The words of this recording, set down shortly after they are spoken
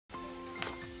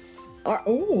Or,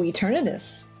 ooh,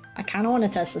 Eternatus. I kind of want to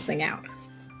test this thing out.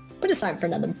 But it's time for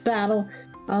another battle.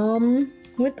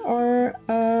 With our,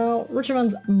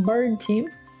 Richmond's Bird team.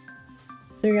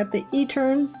 So we got the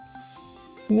E-Turn,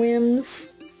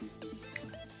 Whims,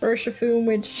 Urshifu,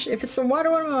 which, if it's the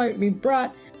water one, it might be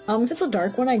brought. If it's a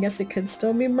dark one, I guess it could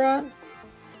still be brought.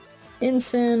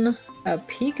 Ensign, a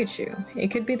Pikachu. It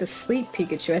could be the Sleep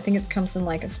Pikachu. I think it comes in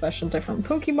like a special different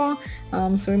Pokeball.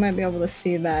 So we might be able to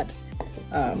see that.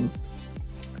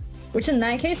 Which in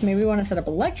that case, maybe we want to set up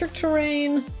Electric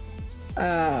Terrain.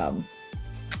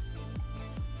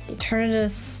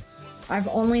 Eternatus, I've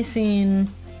only seen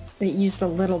it used a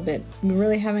little bit. We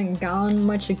really haven't gone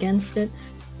much against it.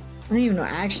 I don't even know, I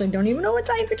actually don't even know what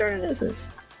type Eternatus is.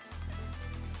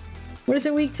 What is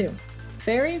it weak to?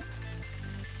 Fairy?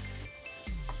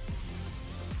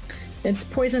 It's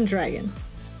Poison Dragon.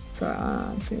 So,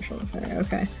 let's see, Fairy,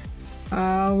 okay.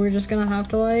 We're just gonna have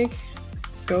to, like,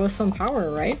 go with some power,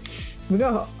 right? We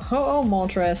go Ho-Oh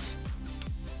Moltres.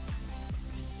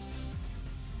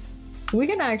 We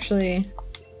can actually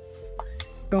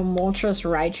go Moltres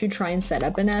Raichu, try and set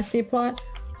up a nasty plot.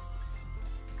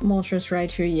 Moltres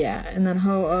Raichu, yeah. And then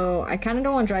Ho-Oh. I kind of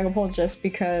don't want Dragapult just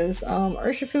because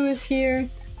Urshifu is here.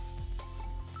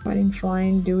 Fighting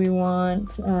Flying, do we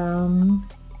want...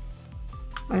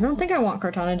 I don't think I want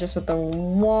Cortana just with the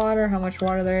water, how much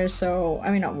water there is, so...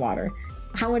 I mean, not water.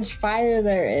 How much fire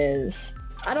there is.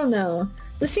 I don't know.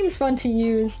 This seems fun to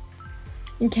use.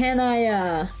 Can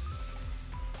I,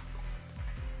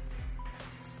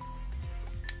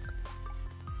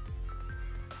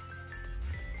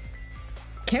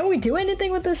 Can we do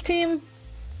anything with this team?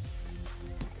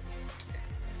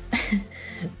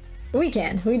 We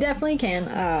can. We definitely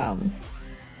can.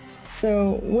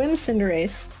 So, Whim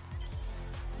Cinderace.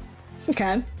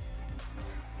 Okay.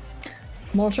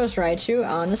 Moltres Raichu,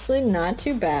 honestly, not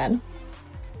too bad.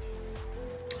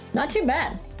 Not too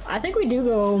bad. I think we do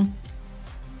go...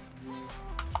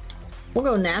 We'll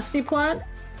go Nasty Plot.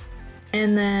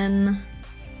 And then...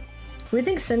 We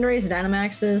think Cinderace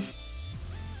Dynamaxes.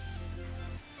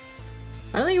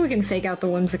 I don't think we can fake out the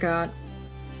Whimsicott.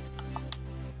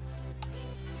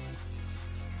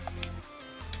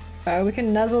 We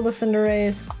can Nuzzle the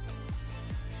Cinderace.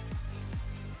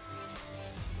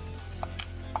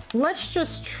 Let's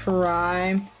just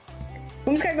try.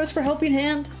 Whimsicott goes for Helping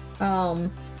Hand.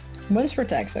 Whims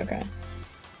protects, okay.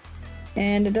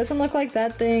 And it doesn't look like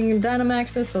that thing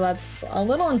Dynamaxes, so that's a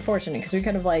little unfortunate because we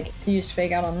could have like used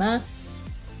Fake Out on that.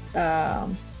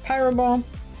 Pyro Ball.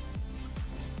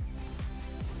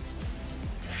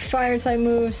 Fire type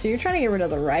move, so you're trying to get rid of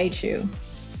the Raichu.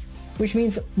 Which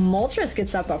means Moltres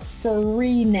gets up a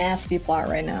free nasty plot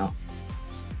right now.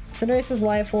 Cinderace's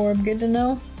Life Orb, good to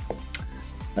know.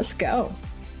 Let's go.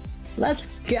 Let's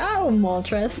go,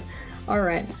 Moltres.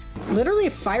 Alright. Literally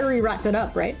Fiery Wrath it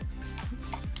up, right?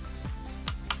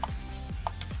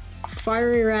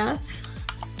 Fiery Wrath.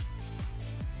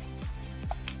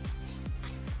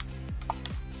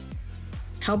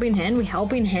 Helping Hand? We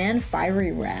Helping Hand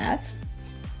Fiery Wrath?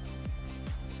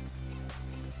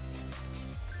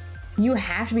 You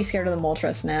have to be scared of the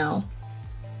Moltres now.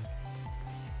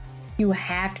 You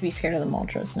have to be scared of the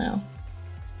Moltres now.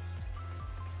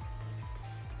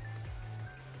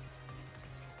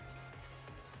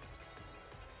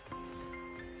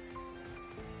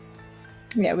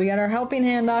 Yeah, we got our Helping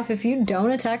Hand off. If you don't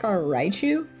attack our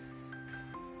Raichu...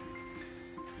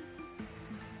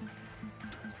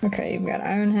 Okay, you've got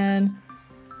Iron Head.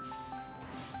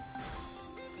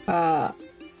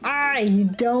 You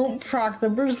don't proc the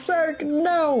Berserk!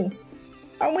 No!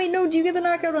 Oh wait, no, do you get the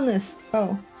knockout on this?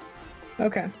 Oh.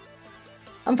 Okay.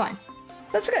 I'm fine.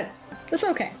 That's good. That's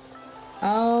okay.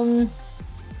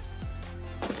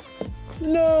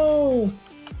 No!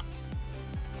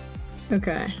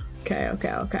 Okay.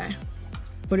 Okay.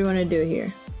 What do you want to do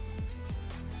here?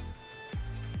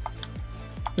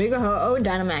 We go Ho-Oh,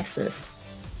 Dynamax this.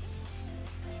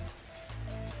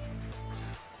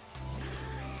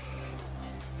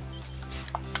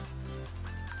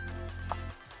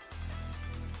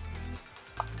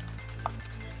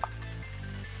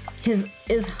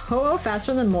 Is Ho-Oh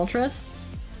faster than Moltres?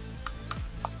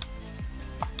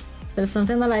 There's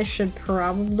something that I should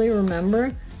probably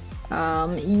remember.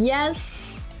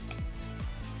 Yes.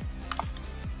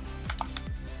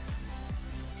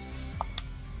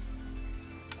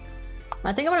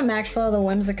 I think I'm gonna max flow the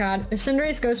Whimsicott. If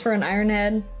Cinderace goes for an Iron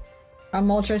Head on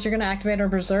Moltres, you're gonna activate our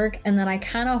Berserk, and then I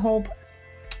kinda hope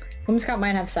Whimsicott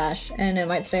might have Sash, and it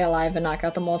might stay alive and knock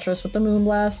out the Moltres with the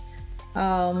Moonblast.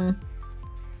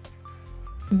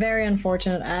 Very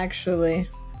unfortunate, actually.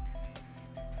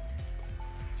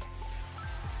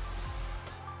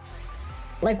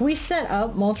 Like, we set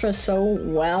up Moltres so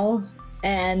well,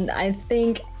 and I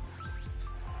think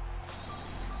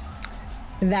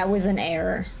that was an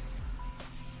error.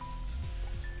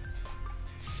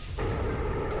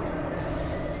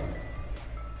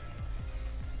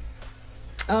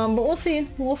 But we'll see.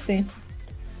 We'll see.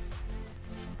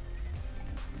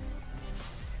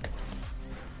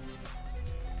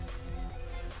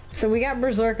 So we got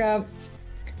Berserk up.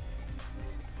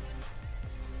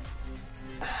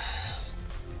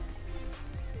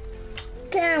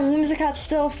 Damn, Whimsicott's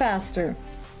still faster.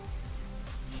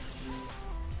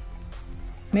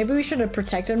 Maybe we should have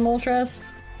protected Moltres.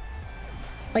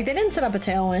 Like, they didn't set up a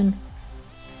Tailwind.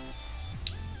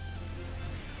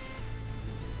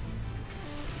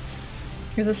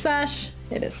 Here's a Sash.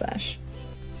 It is Sash.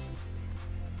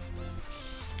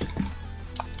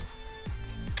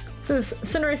 So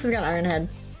Cinderace has got Iron Head.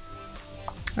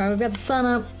 Alright, we've got the Sun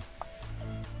up.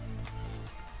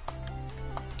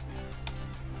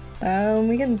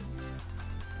 We can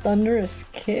Thunderous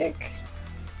Kick.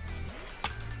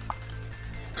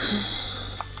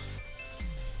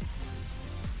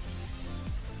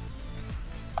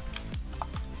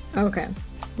 Okay.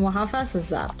 Well, how fast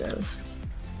is Zapdos?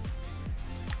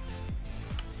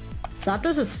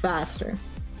 Zapdos is faster.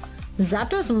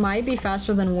 Zapdos might be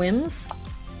faster than Wims.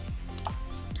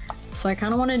 So I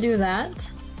kind of want to do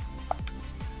that.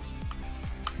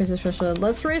 Here's a special.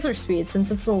 Let's raise our speed since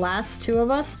it's the last two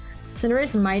of us.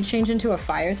 Cinderace might change into a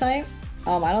fire type.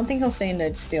 I don't think he'll stay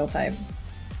into steel type.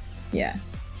 Yeah.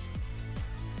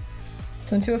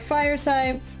 So into a fire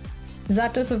type.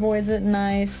 Zapdos avoids it.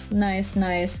 Nice, nice,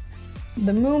 nice.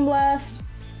 The Moonblast.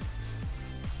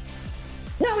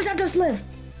 No, Zapdos live!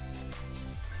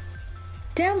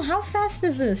 Damn, how fast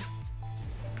is this?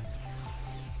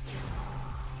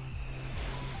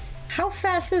 How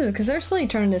fast is it? Because there's still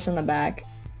Eternatus in the back.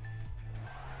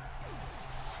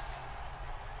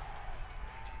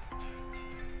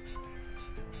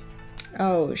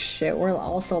 Oh shit, we're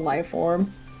also Life Orb.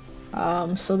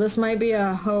 So this might be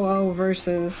a Ho-Oh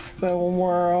versus the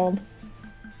world.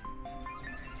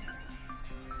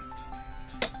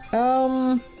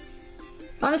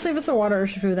 Honestly, if it's a Water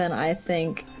Urshifu, then I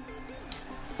think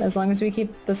as long as we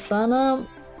keep the Sun up.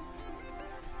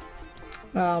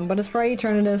 But it's probably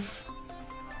Eternatus.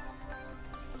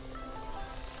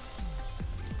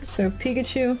 So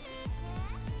Pikachu.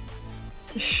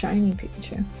 It's a shiny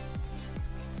Pikachu.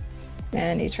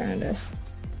 And Eternatus.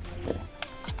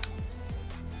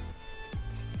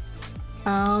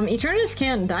 Eternatus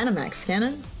can't Dynamax, can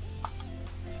it?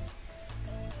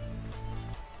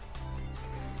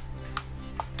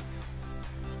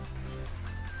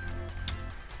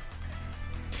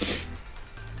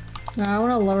 No, I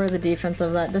want to lower the defense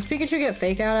of that. Does Pikachu get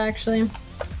Fake Out, actually?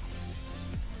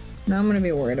 No, I'm gonna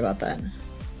be worried about that.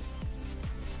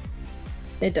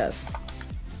 It does.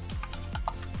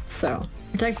 So,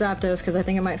 protect Zapdos, because I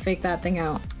think it might fake that thing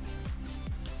out.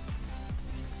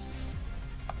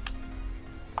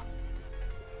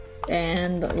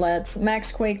 And let's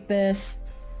Max Quake this.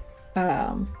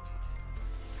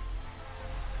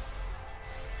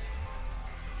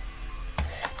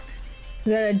 Is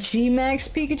that a G-Max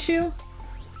Pikachu?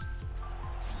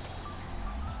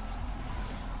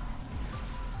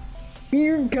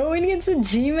 You're going against a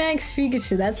G-Max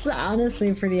Pikachu. That's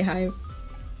honestly pretty hype.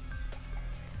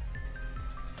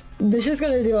 This is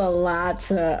gonna do a lot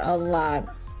to a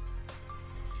lot.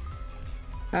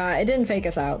 It didn't fake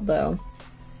us out though.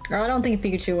 Or I don't think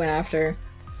Pikachu went after.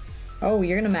 Oh,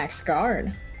 you're gonna max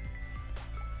guard.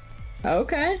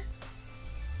 Okay.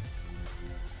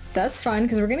 That's fine,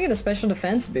 because we're gonna get a special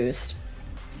defense boost.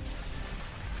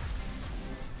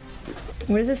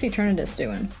 What is this Eternatus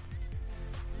doing?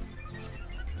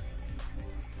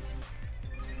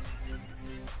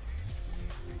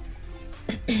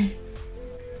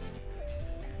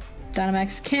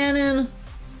 Dynamax Cannon.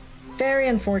 Very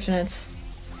unfortunate.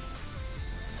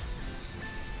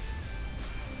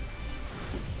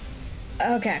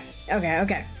 Okay,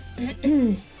 okay.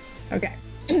 Okay.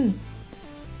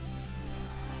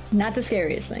 Not the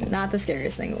scariest thing, not the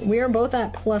scariest thing. We are both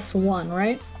at +1,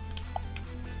 right?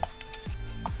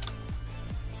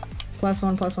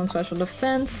 +1 special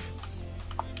defense.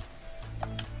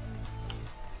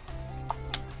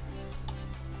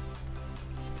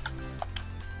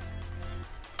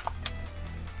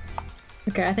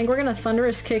 Okay, I think we're gonna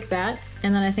Thunderous Kick that,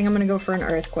 and then I think I'm gonna go for an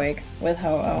Earthquake with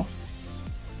Ho-Oh.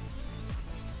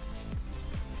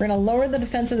 We're gonna lower the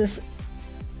defense of this.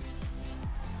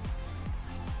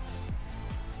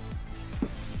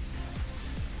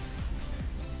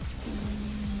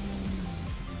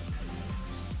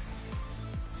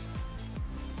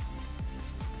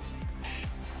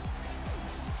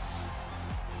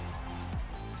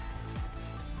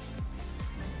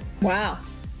 Wow.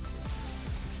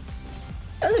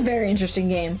 That was a very interesting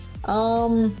game.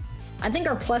 I think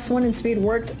our +1 in speed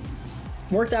worked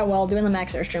out well. Doing the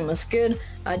max airstream was good.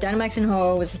 Dynamax and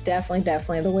Ho was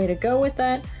definitely the way to go with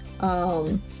that.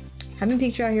 Having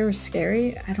Pikachu out here was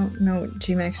scary. I don't know what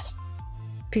G-Max...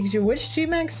 Pikachu, which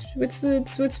G-Max? What's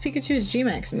Pikachu's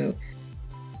G-Max move?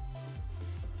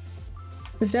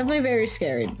 It's definitely very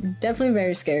scary. Definitely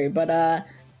very scary, but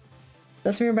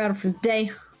that's my battle for the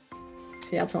day.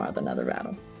 See y'all tomorrow with another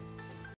battle.